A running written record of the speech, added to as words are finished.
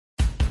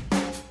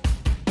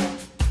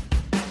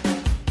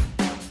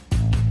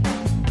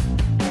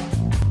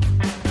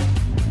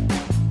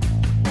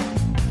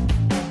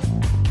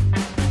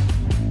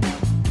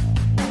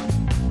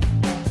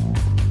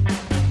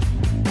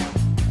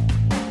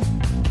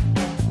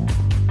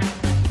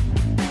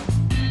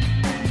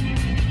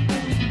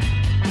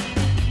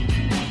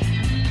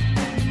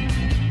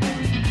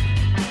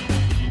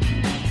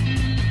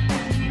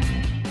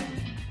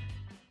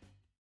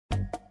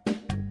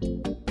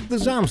The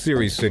Zahm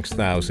Series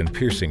 6000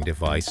 piercing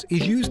device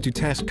is used to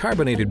test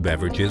carbonated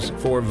beverages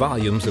for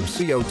volumes of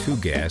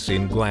CO2 gas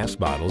in glass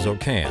bottles or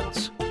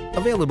cans.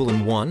 Available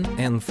in 1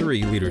 and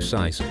 3 liter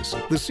sizes,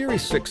 the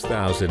Series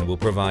 6000 will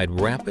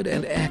provide rapid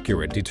and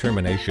accurate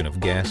determination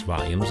of gas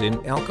volumes in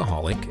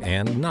alcoholic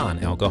and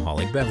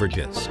non-alcoholic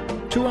beverages.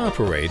 To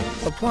operate,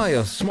 apply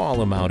a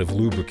small amount of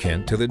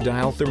lubricant to the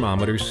dial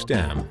thermometer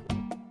stem.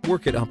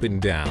 Work it up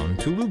and down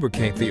to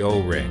lubricate the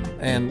O-ring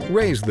and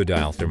raise the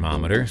dial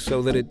thermometer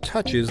so that it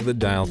touches the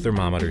dial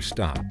thermometer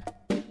stop.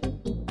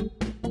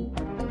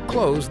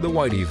 Close the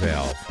Whitey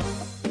valve.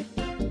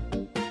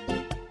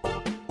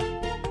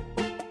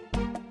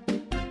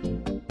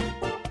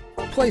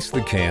 Place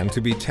the can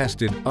to be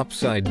tested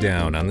upside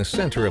down on the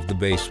center of the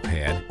base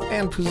pad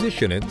and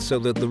position it so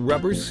that the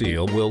rubber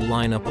seal will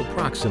line up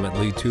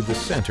approximately to the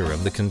center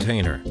of the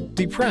container.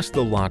 Depress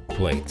the lock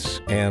plates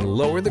and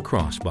lower the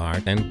crossbar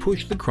and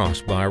push the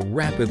crossbar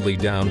rapidly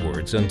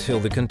downwards until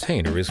the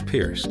container is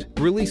pierced.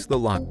 Release the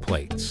lock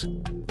plates.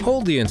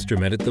 Hold the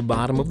instrument at the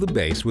bottom of the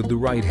base with the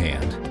right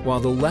hand,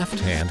 while the left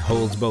hand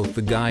holds both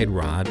the guide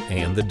rod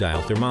and the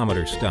dial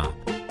thermometer stop.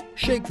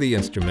 Shake the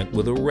instrument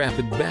with a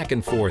rapid back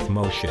and forth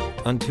motion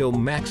until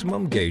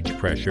maximum gauge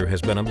pressure has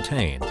been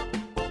obtained.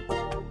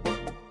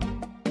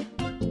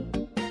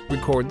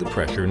 Record the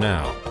pressure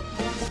now.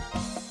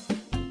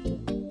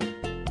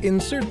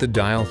 Insert the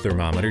dial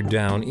thermometer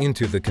down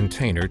into the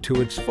container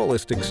to its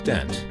fullest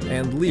extent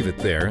and leave it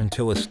there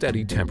until a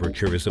steady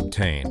temperature is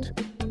obtained.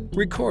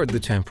 Record the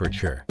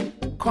temperature.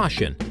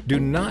 Caution: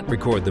 do not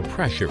record the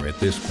pressure at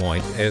this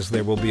point as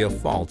there will be a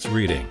false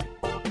reading.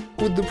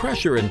 With the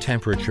pressure and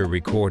temperature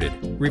recorded,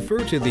 refer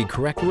to the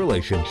correct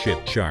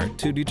relationship chart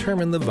to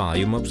determine the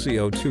volume of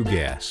CO2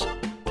 gas.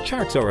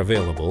 Charts are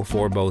available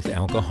for both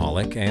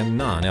alcoholic and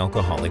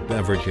non-alcoholic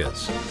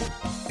beverages.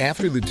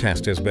 After the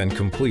test has been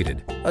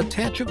completed,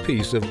 attach a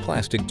piece of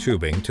plastic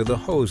tubing to the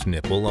hose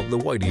nipple of the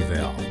Whitey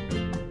valve.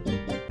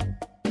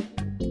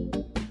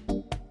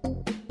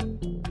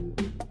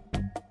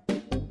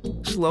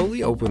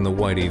 Slowly open the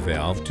Whitey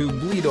valve to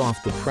bleed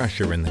off the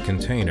pressure in the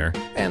container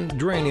and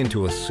drain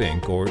into a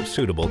sink or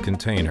suitable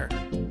container.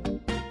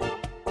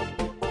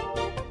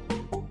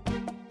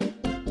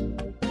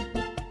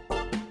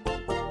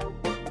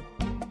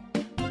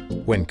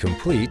 When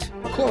complete,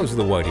 close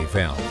the Whitey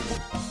valve.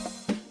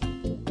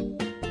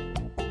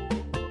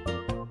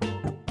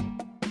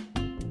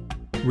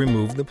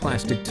 Remove the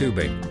plastic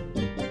tubing.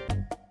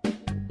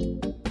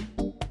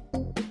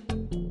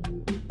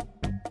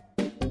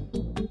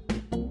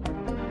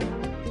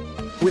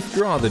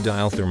 Withdraw the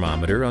dial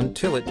thermometer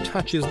until it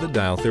touches the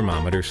dial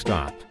thermometer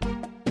stop.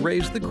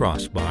 Raise the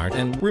crossbar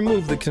and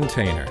remove the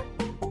container.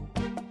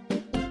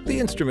 The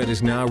instrument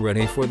is now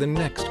ready for the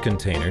next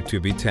container to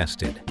be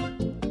tested.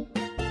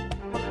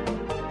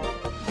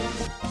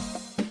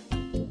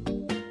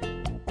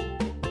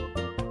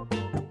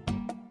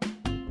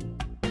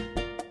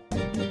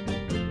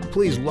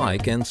 Please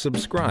like and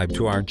subscribe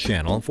to our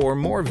channel for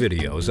more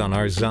videos on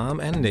our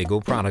Zahm and Nagel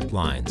product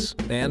lines.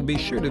 And be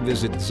sure to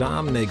visit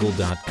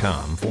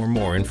zahmnagel.com for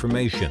more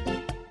information.